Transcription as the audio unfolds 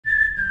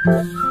Hey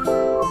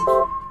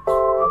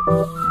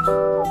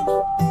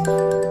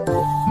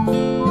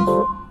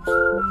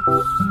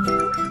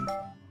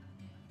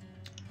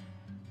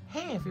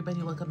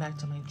everybody, welcome back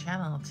to my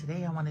channel.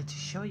 Today I wanted to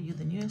show you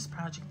the newest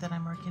project that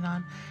I'm working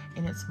on,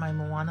 and it's my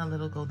Moana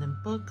Little Golden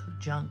Book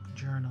junk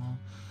journal.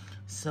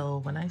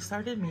 So when I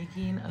started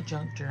making a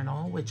junk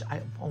journal, which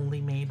I've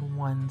only made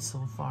one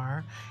so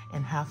far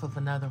and half of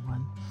another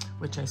one,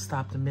 which I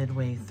stopped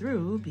midway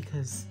through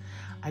because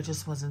I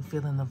just wasn't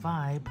feeling the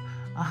vibe.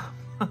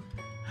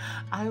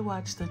 I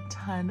watched a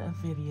ton of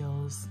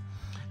videos.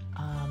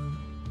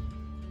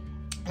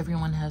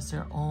 Everyone has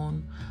their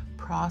own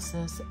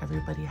process.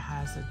 Everybody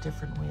has a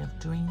different way of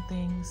doing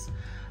things.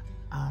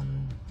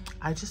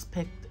 I just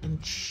picked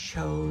and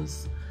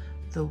chose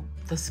the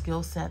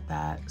skill set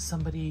that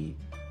somebody,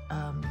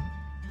 I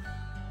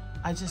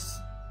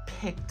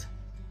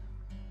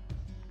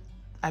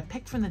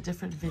picked from the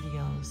different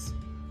videos,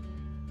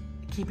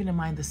 keeping in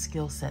mind the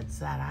skill sets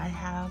that I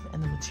have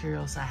and the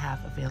materials I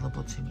have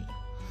available to me.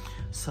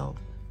 So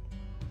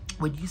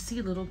when you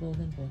see little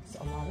golden books,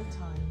 a lot of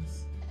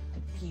times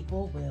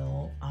people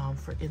will,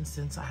 for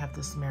instance, I have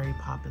this Mary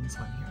Poppins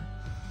one here.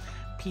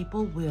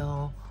 People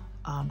will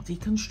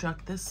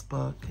deconstruct this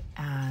book,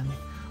 and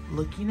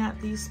looking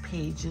at these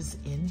pages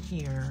in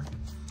here,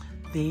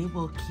 they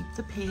will keep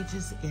the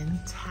pages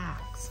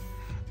intact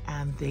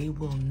and they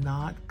will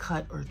not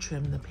cut or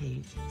trim the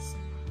pages.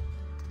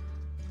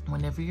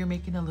 Whenever you're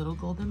making a little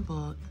golden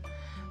book,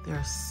 there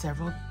are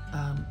several,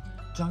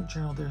 junk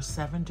journal, there are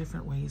 7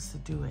 different ways to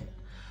do it.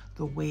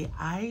 The way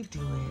I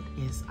do it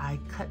is I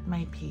cut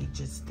my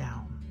pages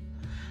down.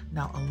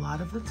 Now, a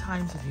lot of the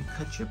times if you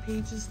cut your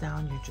pages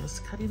down, you're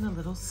just cutting a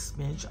little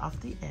smidge off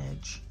the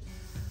edge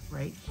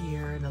right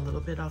here and a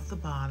little bit off the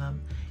bottom,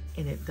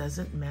 and it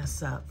doesn't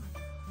mess up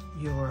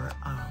your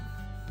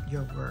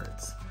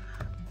words.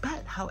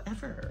 But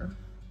however,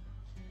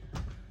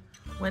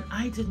 when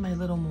I did my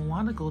little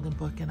Moana golden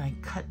book and I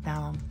cut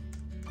down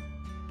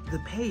the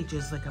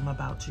pages like I'm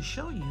about to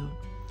show you,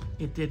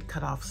 it did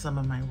cut off some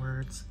of my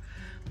words.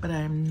 But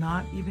I'm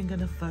not even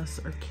gonna fuss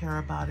or care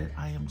about it.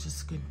 I am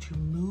just going to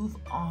move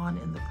on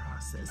in the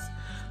process.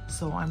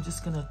 So I'm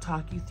just gonna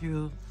talk you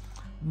through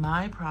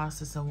my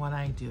process and what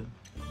I do.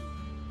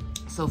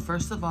 So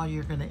first of all,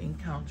 you're gonna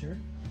encounter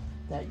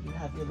that you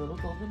have your little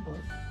golden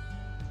book,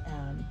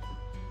 and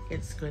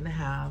it's gonna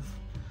have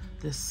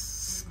this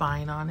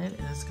spine on it,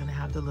 and it's gonna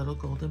have the little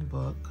golden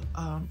book,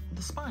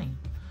 the spine,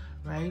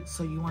 right?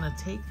 So you wanna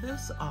take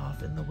this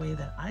off, and the way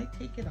that I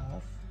take it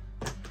off,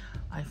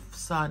 I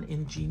saw an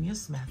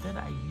ingenious method.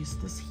 I used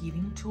this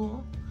heating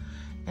tool,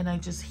 and I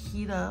just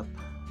heat up,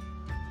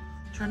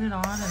 turn it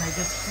on, and I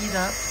just heat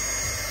up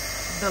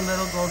the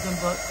little golden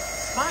book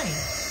spine.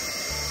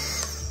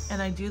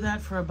 And I do that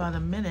for about a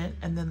minute,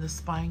 and then the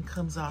spine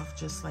comes off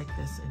just like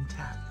this,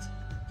 intact.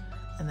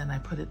 And then I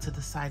put it to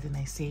the side and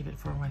I save it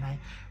for when I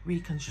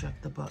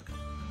reconstruct the book.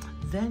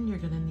 Then you're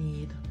gonna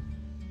need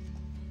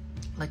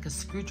like a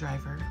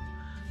screwdriver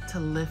to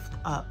lift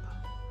up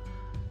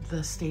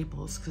the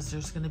staples, because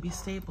there's going to be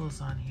staples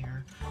on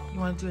here. You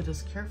want to do it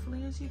as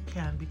carefully as you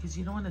can because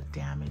you don't want to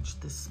damage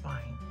the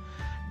spine.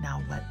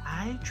 Now what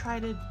I try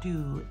to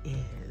do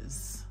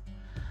is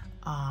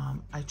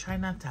I try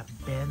not to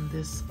bend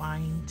this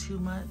spine too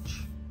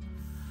much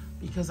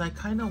because I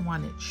kind of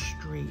want it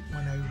straight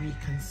when I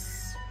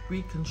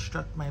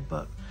reconstruct my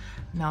book.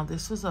 Now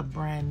this was a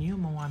brand new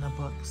Moana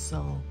book,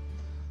 so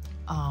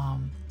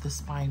the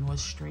spine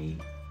was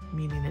straight,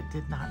 meaning it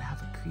did not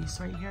have a crease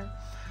right here.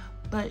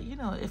 But you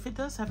know, if it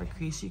does have a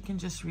crease, you can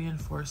just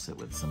reinforce it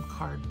with some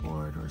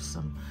cardboard or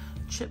some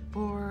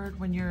chipboard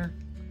when you're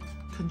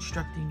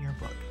constructing your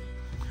book.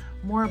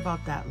 More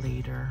about that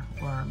later,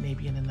 or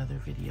maybe in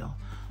another video.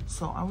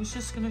 So I was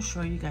just gonna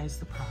show you guys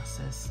the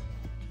process.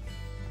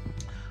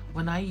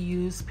 When I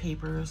use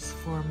papers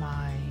for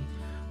my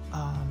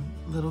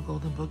little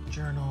golden book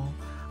journal,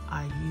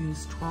 I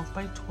use 12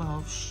 by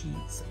 12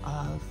 sheets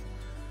of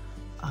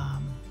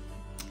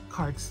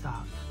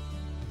cardstock.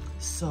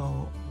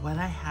 So what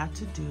I had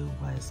to do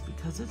was,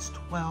 because it's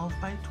 12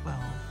 by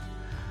 12,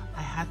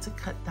 I had to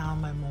cut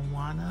down my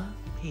Moana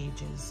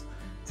pages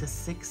to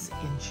 6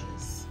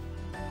 inches.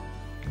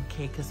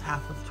 Okay, because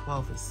half of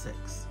 12 is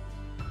 6.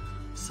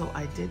 So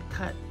I did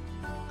cut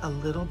a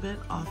little bit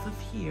off of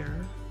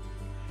here,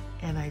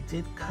 and I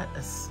did cut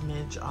a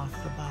smidge off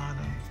the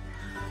bottom.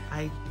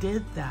 I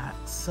did that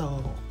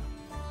so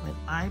when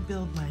I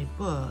build my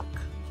book,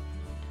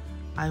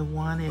 I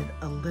wanted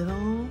a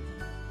little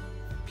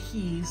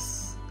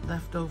piece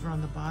left over on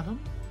the bottom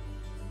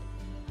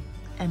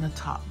and a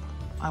top.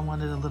 I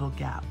wanted a little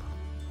gap.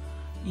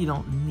 You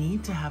don't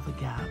need to have a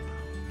gap,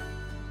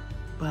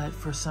 but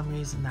for some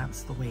reason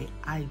that's the way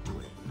I do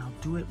it. And I'll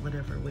do it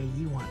whatever way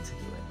you want to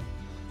do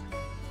it.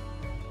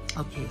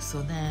 Okay,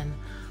 so then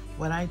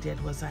what I did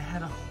was I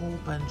had a whole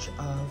bunch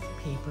of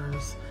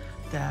papers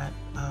that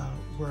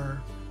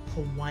were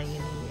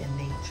Hawaiian in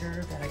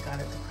nature that I got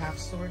at the craft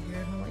store here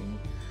in Hawaii.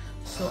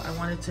 So I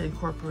wanted to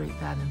incorporate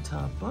that into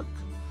a book,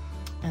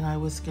 and I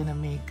was gonna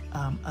make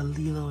a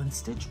Lilo and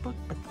Stitch book,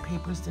 but the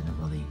papers didn't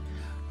really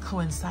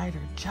coincide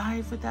or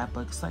jive with that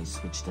book, so I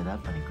switched it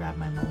up and I grabbed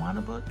my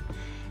Moana book,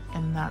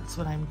 and that's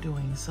what I'm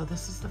doing. So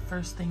this is the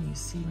first thing you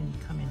see when you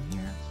come in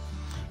here,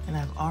 and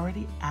I've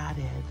already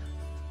added,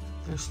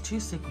 there's 2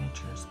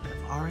 signatures, but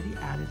I've already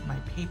added my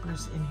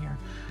papers in here.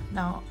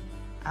 Now,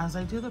 as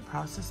I do the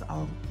process,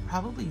 I'll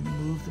probably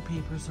move the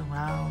papers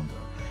around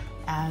or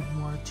add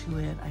more to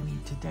it. I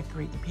need to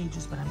decorate the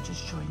pages, but I'm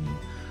just showing you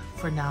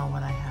for now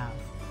what I have.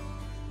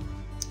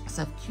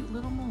 So I have cute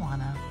little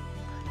Moana,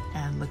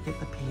 and look at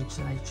the page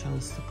that I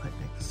chose to put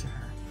next to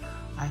her.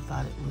 I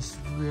thought it was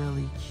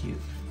really cute.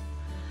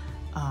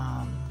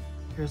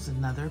 Here's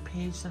another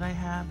page that I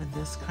have, and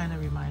this kind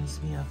of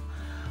reminds me of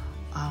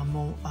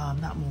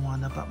not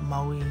Moana, but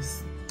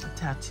Maui's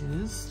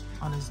tattoos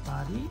on his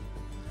body.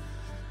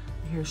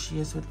 Here she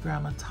is with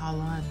Grandma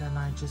Tala, and then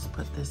I just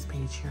put this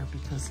page here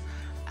because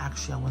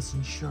actually I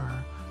wasn't sure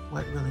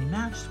what really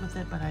matched with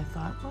it, but I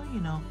thought, well,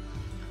 you know,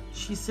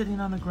 she's sitting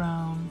on the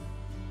ground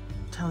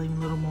telling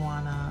little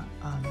Moana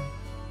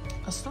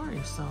a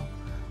story. So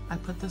I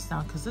put this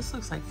down because this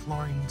looks like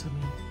flooring to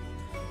me.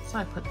 So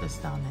I put this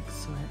down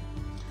next to it.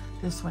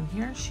 This one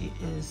here, she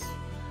is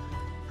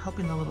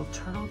helping the little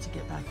turtle to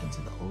get back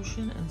into the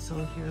ocean. And so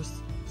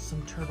here's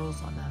some turtles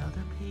on that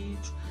other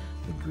page.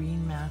 The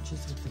green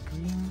matches with the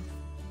green.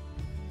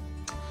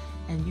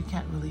 And you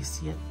can't really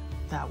see it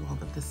that well,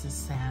 but this is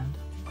sand.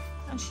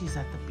 And she's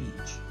at the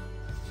beach.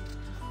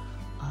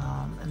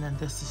 And then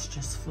this is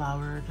just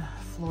flowered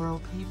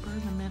floral paper in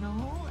the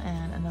middle,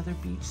 and another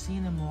beach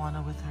scene in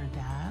Moana with her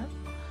dad.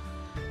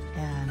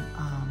 And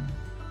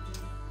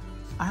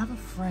I have a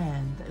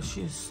friend,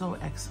 she is so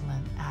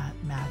excellent at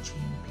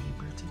matching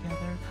paper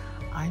together.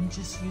 I'm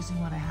just using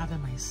what I have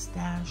in my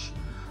stash.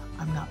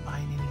 I'm not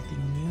buying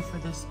anything new for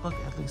this book,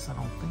 at least I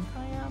don't think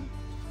I am.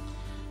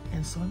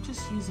 And so I'm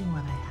just using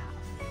what I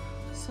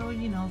have. So,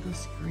 you know,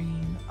 this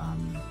green,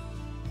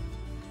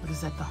 what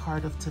is at the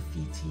heart of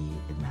Tafiti,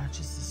 it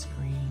matches this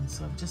green.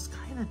 So I'm just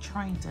kind of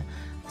trying to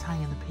tie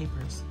in the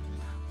papers.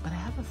 But I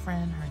have a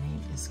friend, her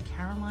name is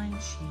Caroline.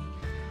 She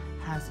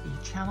has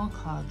a channel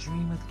called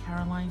Dream with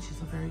Caroline. She's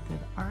a very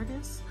good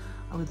artist.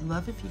 I would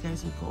love if you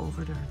guys would go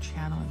over to her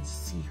channel and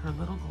see her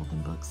little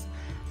golden books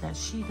that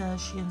she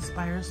does. She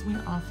inspires me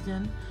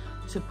often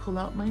to pull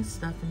out my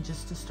stuff and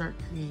just to start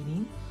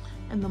creating.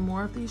 And the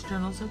more of these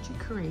journals that you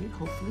create,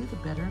 hopefully the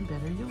better and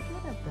better you'll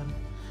get at them.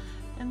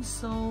 And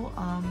so,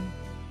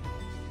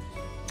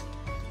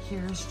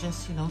 here's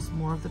just, you know, some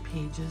more of the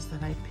pages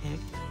that I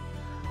picked.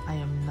 I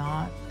am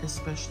not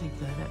especially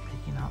good at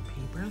picking out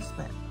papers,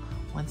 but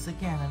once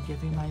again, I'm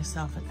giving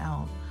myself an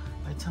out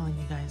by telling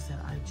you guys that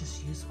I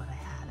just used what I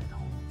had at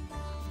home.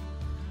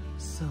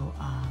 So,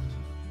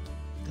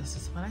 this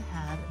is what I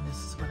had, and this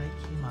is what I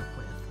came up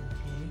with,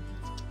 okay?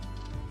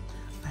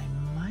 I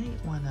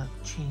might want to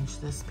change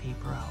this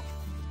paper out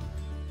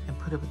and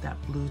put it with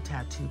that blue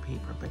tattoo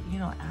paper, but you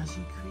know, as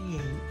you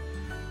create,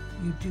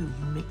 you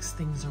mix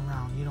things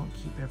around. You don't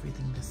keep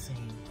everything the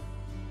same.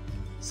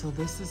 So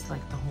this is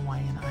like the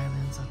Hawaiian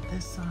Islands on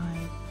this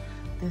side.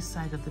 This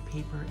side of the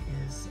paper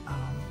is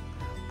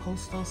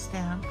postal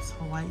stamps,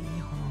 Hawaii,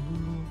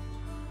 Honolulu,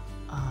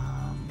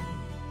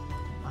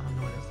 I don't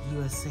know what else,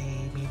 USA,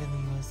 made in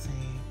the USA,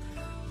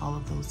 all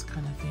of those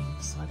kind of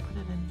things. So I put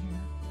it in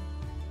here.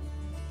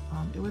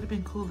 It would have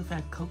been cool if I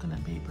had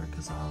coconut paper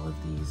because all of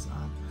these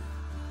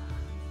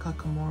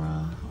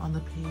kakamora on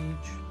the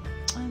page.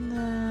 And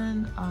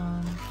then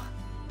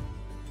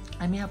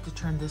I may have to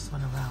turn this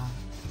one around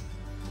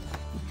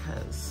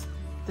because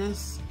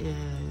this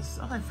is,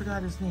 oh, I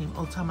forgot his name.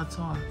 Oh,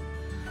 Tamatoa.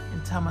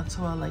 And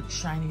Tamatoa like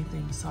shiny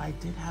things. So I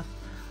did have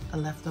a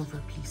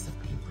leftover piece of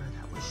paper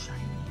that was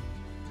shiny,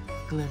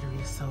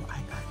 glittery. So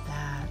I got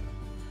that.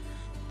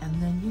 And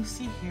then you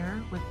see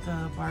here with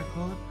the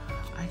barcode,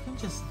 I can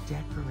just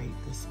decorate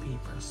this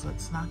paper. So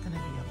it's not going to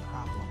be a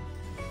problem.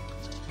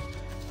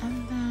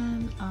 And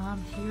then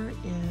here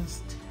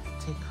is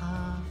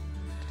Teka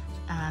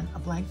and a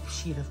blank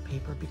sheet of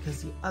paper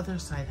because the other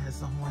side has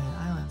the Hawaiian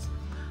Islands.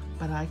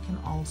 But I can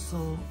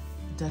also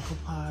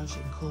decoupage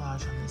and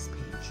collage on this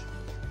page.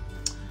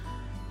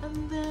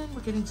 And then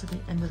we're getting to the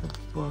end of the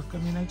book. I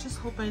mean, I just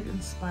hope I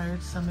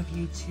inspired some of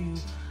you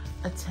to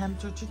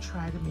attempt or to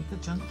try to make a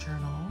junk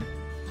journal.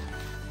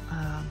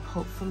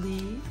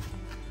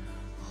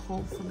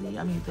 Hopefully,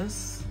 I mean,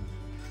 this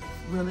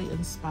really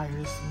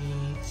inspires me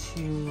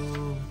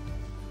to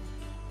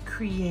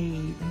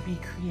create and be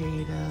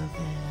creative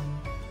and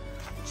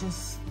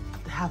just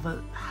have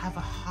a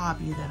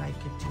hobby that I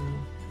could do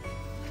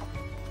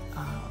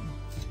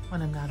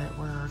when I'm not at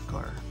work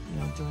or, you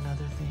know, doing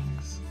other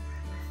things.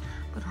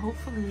 But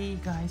hopefully you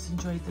guys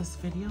enjoyed this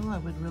video. I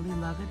would really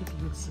love it if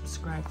you would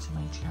subscribe to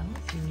my channel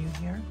if you're new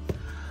here.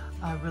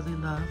 I really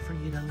love for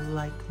you to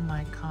like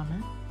my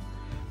comment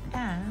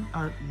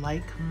or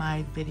like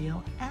my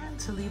video and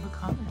to leave a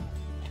comment.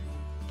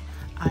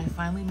 I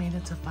finally made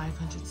it to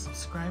 500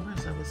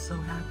 subscribers. I was so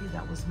happy.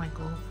 That was my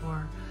goal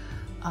for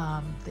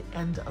the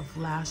end of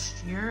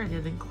last year. I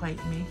didn't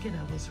quite make it.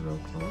 I was real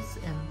close.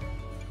 And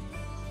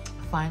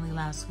finally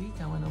last week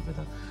I went over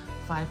the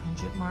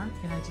 500 mark,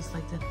 and I'd just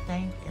like to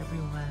thank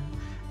everyone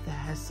that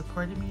has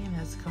supported me and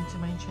has come to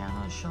my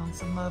channel, shown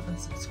some love and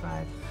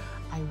subscribed.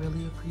 I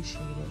really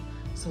appreciate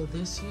it. So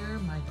this year,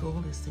 my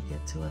goal is to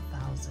get to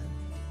 1,000.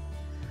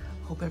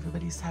 Hope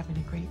everybody's having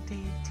a great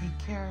day. Take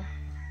care.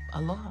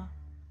 Aloha.